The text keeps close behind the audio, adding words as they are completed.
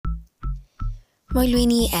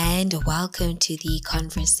Molweni and welcome to the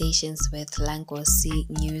Conversations with Langosi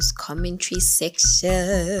news commentary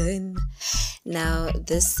section. Now,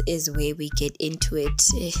 this is where we get into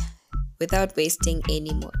it without wasting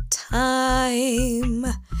any more time.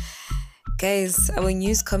 Guys, our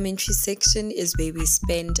news commentary section is where we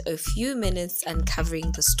spend a few minutes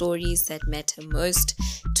uncovering the stories that matter most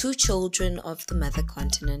to children of the mother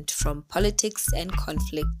continent, from politics and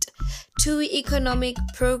conflict to economic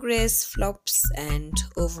progress, flops, and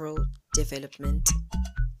overall development.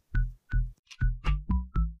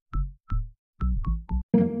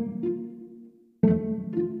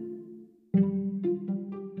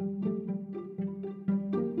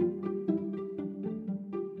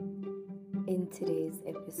 In today's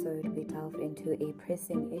episode, we delve into a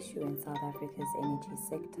pressing issue in South Africa's energy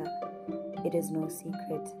sector. It is no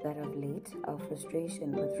secret that of late, our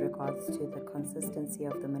frustration with regards to the consistency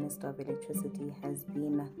of the Minister of Electricity has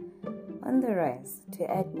been on the rise.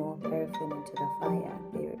 To add more paraffin into the fire,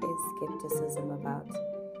 there is skepticism about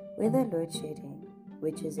whether load shedding,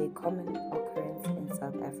 which is a common occurrence in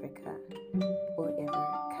South Africa, will ever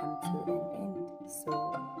come to an end. So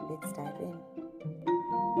let's dive in.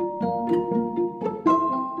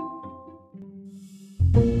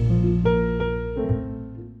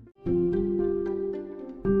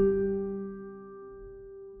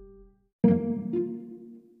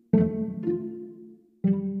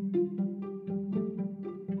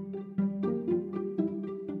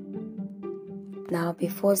 Now,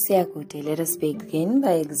 before Siyakude, let us begin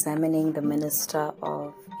by examining the Minister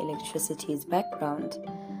of Electricity's background.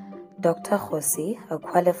 Dr. Kgosi, a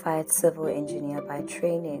qualified civil engineer by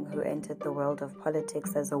training who entered the world of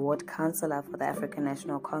politics as a ward councillor for the African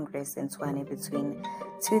National Congress in Tshwane between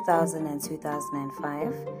 2000 and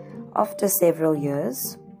 2005. After several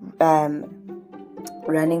years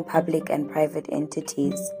running public and private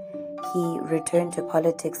entities, he returned to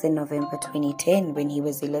politics in November 2010 when he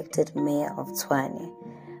was elected mayor of Tshwane.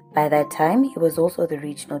 By that time, he was also the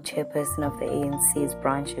regional chairperson of the ANC's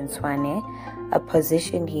branch in Tshwane, a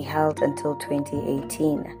position he held until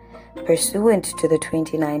 2018. Pursuant to the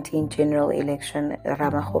 2019 general election,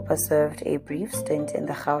 Ramokgopa served a brief stint in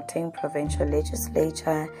the Gauteng provincial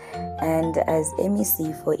legislature and as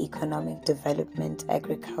MEC for Economic Development,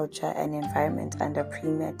 Agriculture and Environment under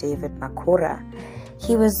Premier David Makhura.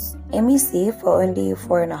 He was MEC for only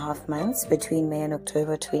 4.5 months between May and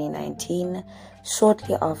October 2019,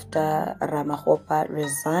 shortly after Ramokgopa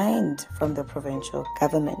resigned from the provincial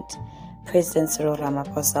government. President Cyril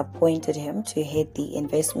Ramaphosa appointed him to head the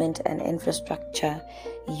Investment and Infrastructure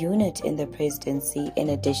Unit in the presidency. In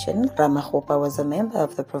addition, Ramokgopa was a member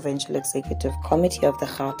of the Provincial Executive Committee of the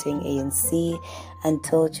Gauteng ANC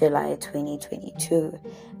until July 2022.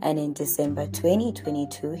 And in December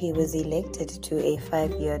 2022, he was elected to a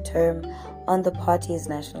 5-year term on the party's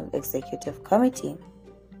National Executive Committee.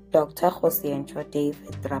 Dr. Kgosientsho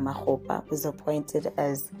David Ramokgopa was appointed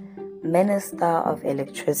as Minister of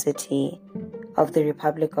Electricity of the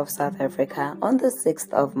Republic of South Africa on the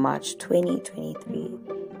 6th of March 2023,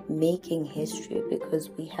 making history because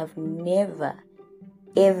we have never,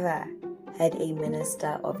 ever had a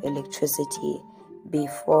Minister of Electricity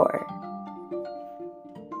before.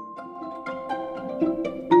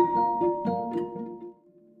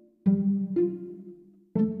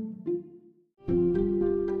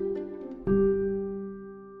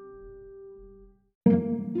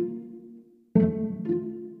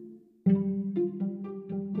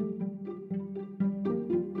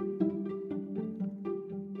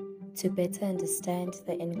 To better understand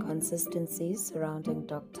the inconsistencies surrounding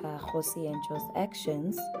Dr. Kgosientsho's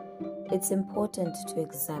actions, it's important to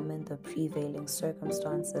examine the prevailing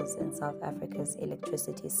circumstances in South Africa's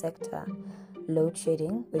electricity sector. Load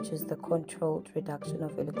shedding, which is the controlled reduction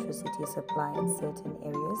of electricity supply in certain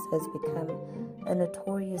areas, has become a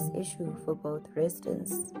notorious issue for both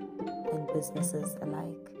residents and businesses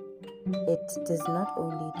alike. It does not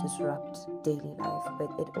only disrupt daily life,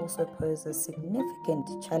 but it also poses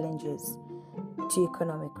significant challenges to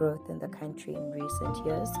economic growth in the country. In recent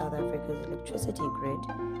years, South Africa's electricity grid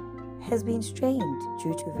has been strained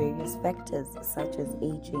due to various factors such as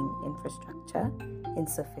aging infrastructure,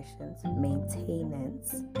 insufficient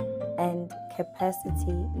maintenance, and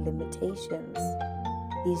capacity limitations.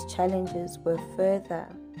 These challenges were further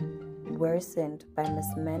worsened by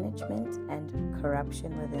mismanagement and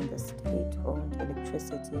corruption within the state-owned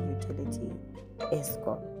electricity utility,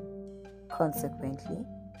 Eskom. Consequently,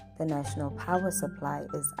 the national power supply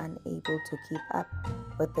is unable to keep up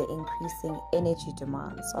with the increasing energy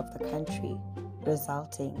demands of the country,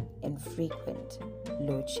 resulting in frequent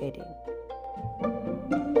load shedding.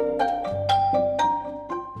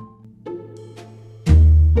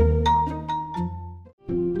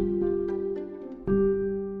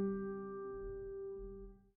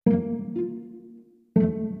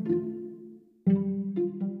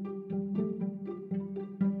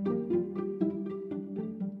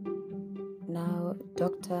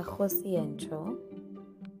 Dr. Kgosientsho,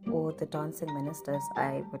 or the dancing minister as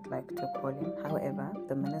I would like to call him, however,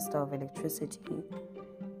 the Minister of Electricity,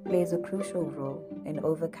 plays a crucial role in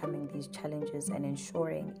overcoming these challenges and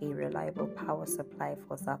ensuring a reliable power supply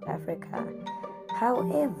for South Africa.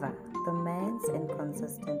 However, the man's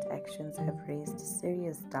inconsistent actions have raised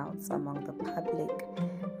serious doubts among the public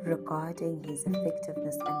regarding his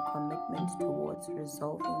effectiveness and commitment towards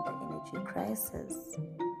resolving the energy crisis.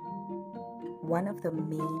 One of the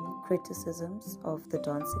main criticisms of the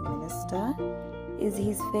dancing minister is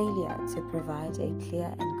his failure to provide a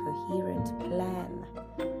clear and coherent plan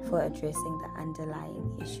for addressing the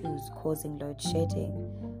underlying issues causing load shedding.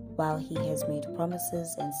 While he has made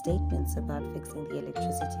promises and statements about fixing the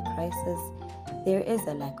electricity crisis, there is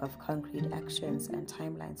a lack of concrete actions and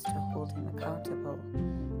timelines to hold him accountable.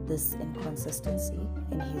 This inconsistency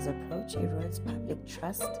in his approach erodes public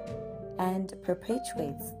trust and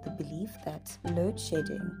perpetuates the belief that load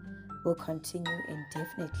shedding will continue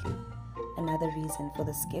indefinitely. Another reason for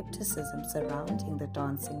the skepticism surrounding the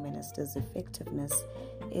dancing minister's effectiveness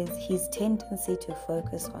is his tendency to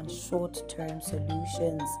focus on short-term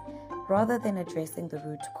solutions rather than addressing the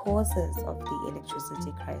root causes of the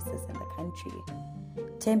electricity crisis in the country.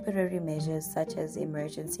 Temporary measures such as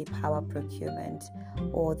emergency power procurement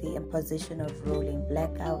or the imposition of rolling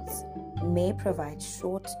blackouts may provide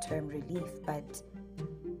short-term relief, but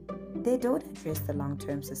they don't address the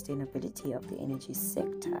long-term sustainability of the energy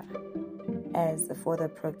sector. As for the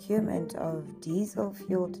procurement of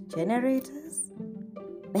diesel-fueled generators,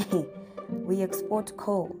 we export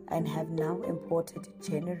coal and have now imported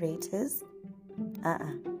generators.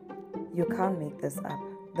 You can't make this up.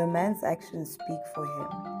 The man's actions speak for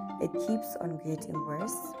him. It keeps on getting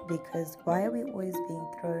worse because why are we always being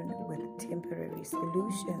thrown with temporary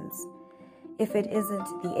solutions? If it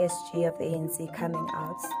isn't the SG of the ANC coming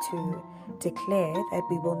out to declare that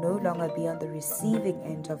we will no longer be on the receiving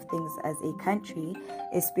end of things as a country,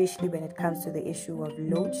 especially when it comes to the issue of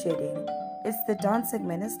load shedding, it's the dancing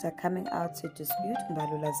minister coming out to dispute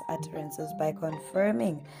Mbalula's utterances by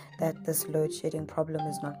confirming that this load shedding problem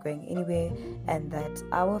is not going anywhere and that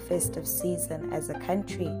our festive season as a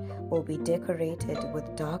country will be decorated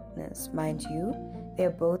with darkness. Mind you,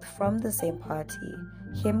 they're both from the same party.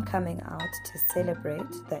 Him coming out to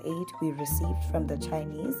celebrate the aid we received from the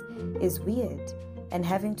Chinese is weird, and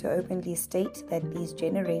having to openly state that these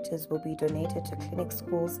generators will be donated to clinic,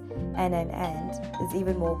 schools, and is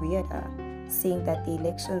even more weirder, seeing that the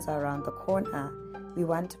elections are around the corner. We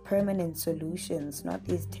want permanent solutions, not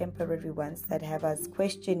these temporary ones that have us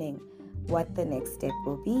questioning what the next step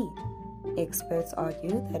will be. Experts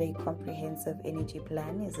argue that a comprehensive energy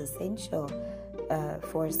plan is essential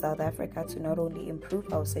for South Africa to not only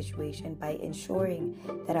improve our situation by ensuring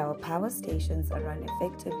that our power stations are run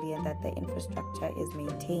effectively and that the infrastructure is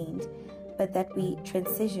maintained, but that we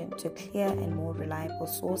transition to clear and more reliable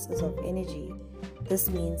sources of energy. This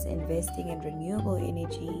means investing in renewable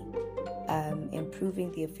energy,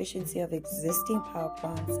 improving the efficiency of existing power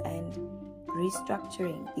plants, and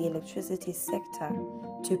restructuring the electricity sector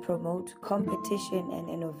to promote competition and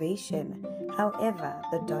innovation. However,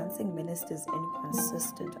 the dancing minister's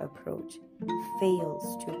inconsistent approach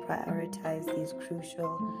fails to prioritize these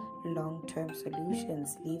crucial long-term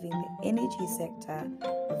solutions, leaving the energy sector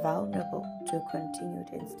vulnerable to continued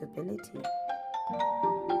instability.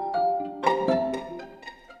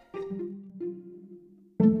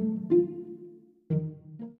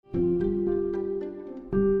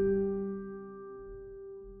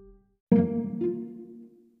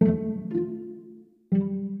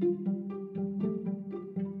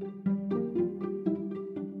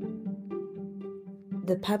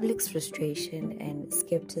 The public's frustration and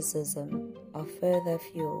skepticism are further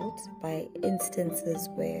fueled by instances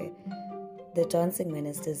where the dancing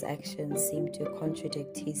minister's actions seem to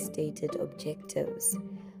contradict his stated objectives.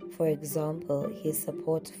 For example, his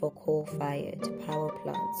support for coal-fired power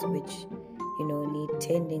plants, which, need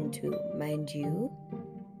tending to, mind you.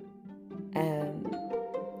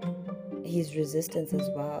 His resistance as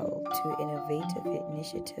well to innovative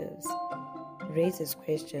initiatives raises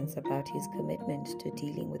questions about his commitment to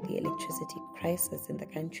dealing with the electricity crisis in the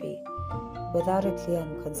country. Without a clear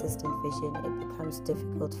and consistent vision, it becomes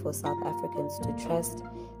difficult for South Africans to trust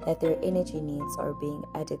that their energy needs are being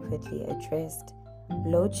adequately addressed.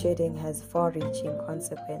 Load shedding has far-reaching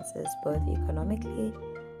consequences both economically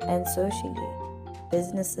and socially.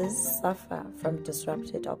 Businesses suffer from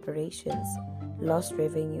disrupted operations, lost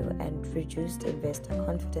revenue, and reduced investor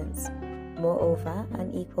confidence. Moreover,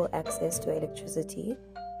 unequal access to electricity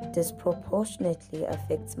disproportionately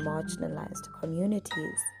affects marginalized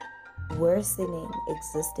communities. worsening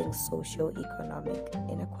existing socio-economic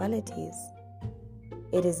inequalities.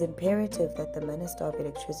 It is imperative that the Minister of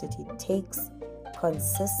Electricity takes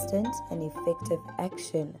consistent and effective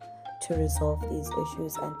action to resolve these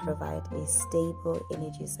issues and provide a stable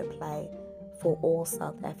energy supply for all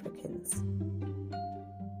South Africans.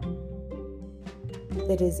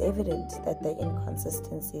 It is evident that the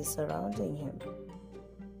inconsistencies surrounding him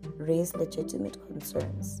raise legitimate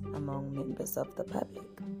concerns among members of the public.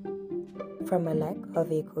 From a lack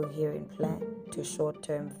of a coherent plan to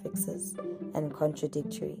short-term fixes and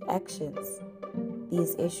contradictory actions,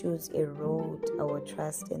 these issues erode our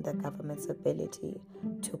trust in the government's ability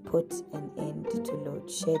to put an end to load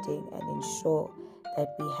shedding and ensure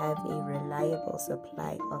that we have a reliable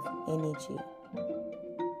supply of energy.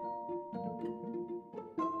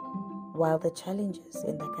 While the challenges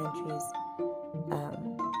in the country's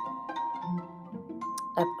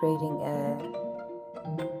upgrading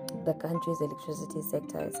the country's electricity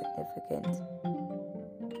sector is significant,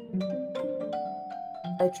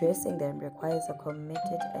 addressing them requires a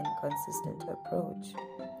committed and consistent approach,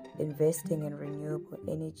 investing in renewable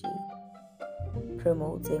energy,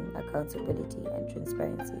 promoting accountability and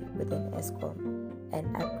transparency within Eskom,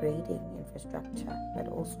 and upgrading infrastructure, but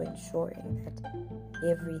also ensuring that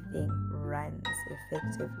everything runs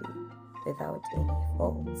effectively without any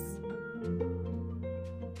faults.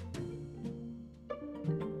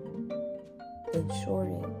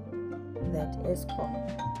 Ensuring that Eskom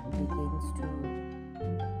begins to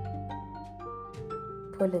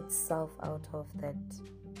pull itself out of that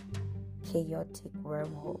chaotic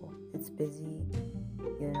wormhole it's busy,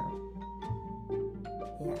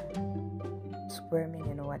 squirming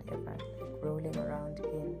and whatever, like rolling around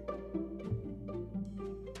in.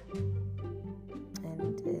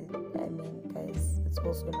 And guys, it's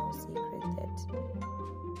also no secret that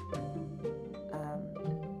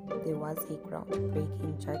there was a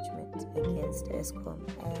groundbreaking judgment against Eskom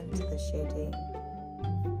and the shedding.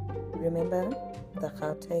 Remember, the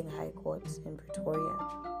Gauteng High Court in Pretoria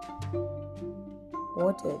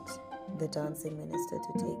ordered the dancing minister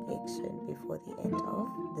to take action before the end of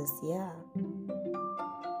this year.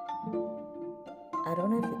 I don't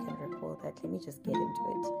know if you can recall that. Let me just get into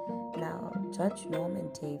it. Now, Judge Norman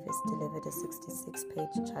Davis delivered a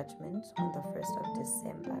 66-page judgment on the 1st of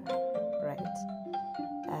December, right?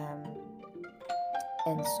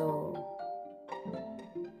 And so,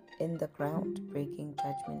 in the groundbreaking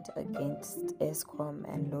judgment against Eskom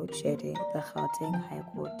and load shedding, the Gauteng High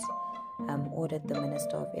Court ordered the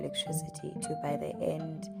Minister of Electricity to, by the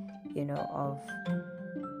end, of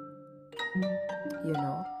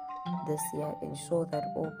this year, ensure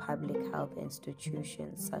that all public health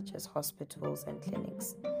institutions such as hospitals and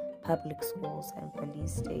clinics, public schools and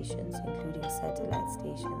police stations, including satellite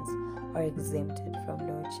stations, are exempted from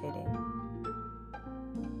load shedding.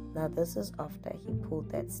 Now, this is after he pulled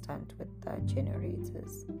that stunt with the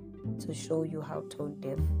generators to show you how tone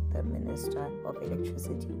deaf the Minister of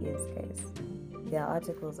Electricity is, guys. There are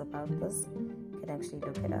articles about this. You can actually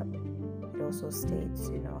look it up. It also states,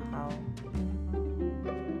 how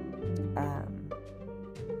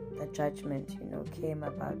the judgment, came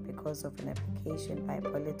about because of an application by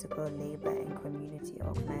political, labor, and community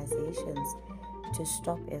organizations to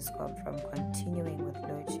stop Eskom from continuing with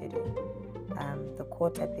load shedding. The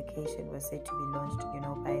court application was said to be launched,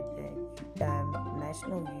 by the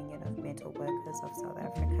National Union of Metal Workers of South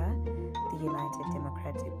Africa, the United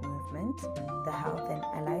Democratic Movement, the Health and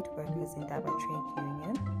Allied Workers Indaba Trade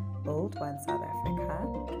Union, Bold One South Africa,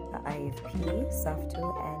 the IFP, SAFTU,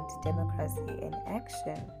 and Democracy in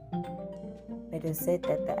Action. It is said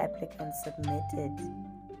that the applicants submitted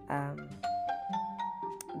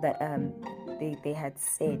they had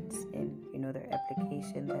said in their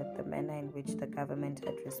application that the manner in which the government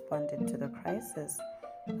had responded to the crisis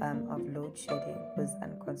of load shedding was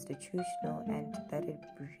unconstitutional and that it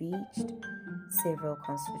breached several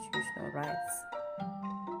constitutional rights.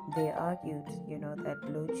 They argued, that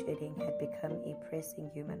load shedding had become a pressing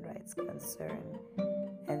human rights concern,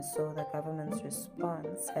 and so the government's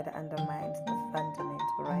response had undermined the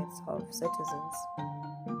fundamental rights of citizens.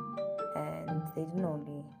 And they didn't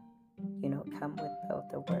only come with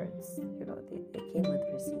the words, they came with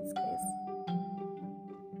receipts, guys.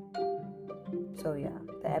 So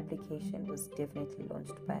the application was definitely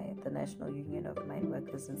launched by the National Union of Mine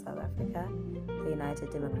Workers in South Africa, the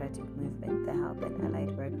United Democratic Movement, the Health and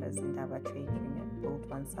Allied Workers Indaba Trade Union, Bold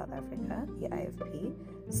One South Africa, the IFP,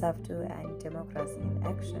 SAFTU, and Democracy in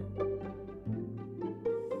Action.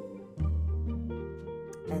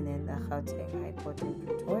 And then the Gauteng High Court in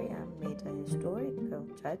Pretoria made a historical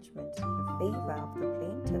judgment in favor of the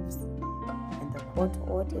plaintiffs, and the court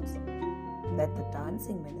ordered that the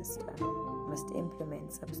dancing minister must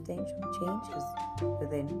implement substantial changes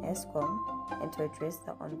within Eskom and to address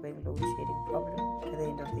the ongoing load shedding problem by the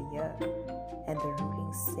end of the year. And the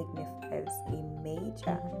ruling signifies a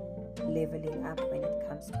major leveling up when it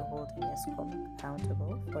comes to holding Eskom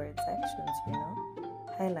accountable for its actions,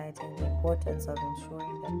 highlighting the importance of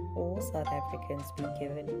ensuring that all South Africans be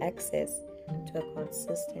given access to a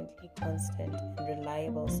consistently constant and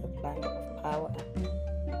reliable supply of power.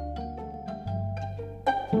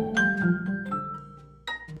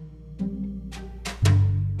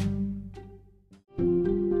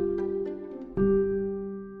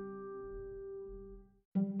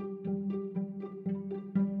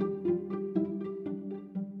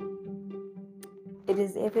 It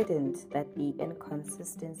is evident that the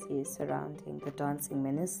inconsistencies surrounding the dancing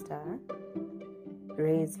minister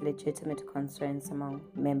raise legitimate concerns among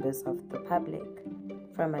members of the public,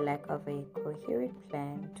 from a lack of a coherent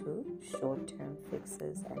plan to short-term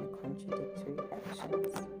fixes and contradictory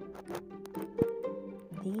actions.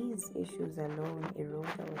 These issues alone erode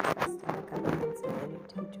our trust in the government's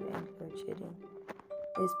ability to end load shedding,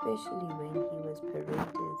 especially when he was paraded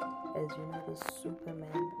as, the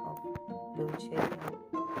Superman of load shedding,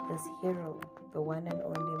 this hero, the one and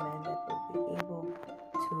only man that will be able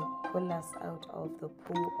to pull us out of the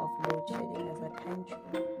pool of load shedding as a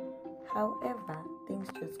country. However, things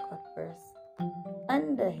just got worse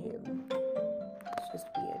under him. It's just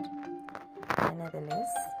weird. And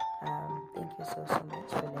nevertheless, thank you so much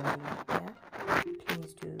for lending me here.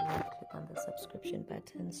 Please do click on the subscription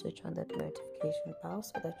button, switch on that notification bell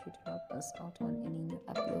so that you do not miss out on any new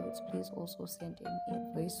uploads. Please also send in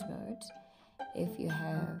a voice note if you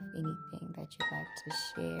have anything that you'd like to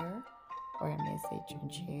share or a message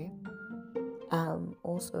and share.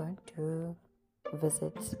 Also, do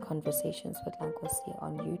visit Conversations with Lankosi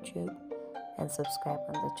on YouTube and subscribe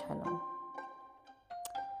on the channel.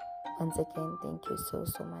 Once again, thank you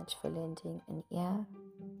so much for lending an ear.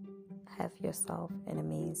 Have yourself an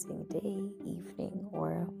amazing day, evening,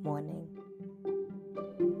 or morning.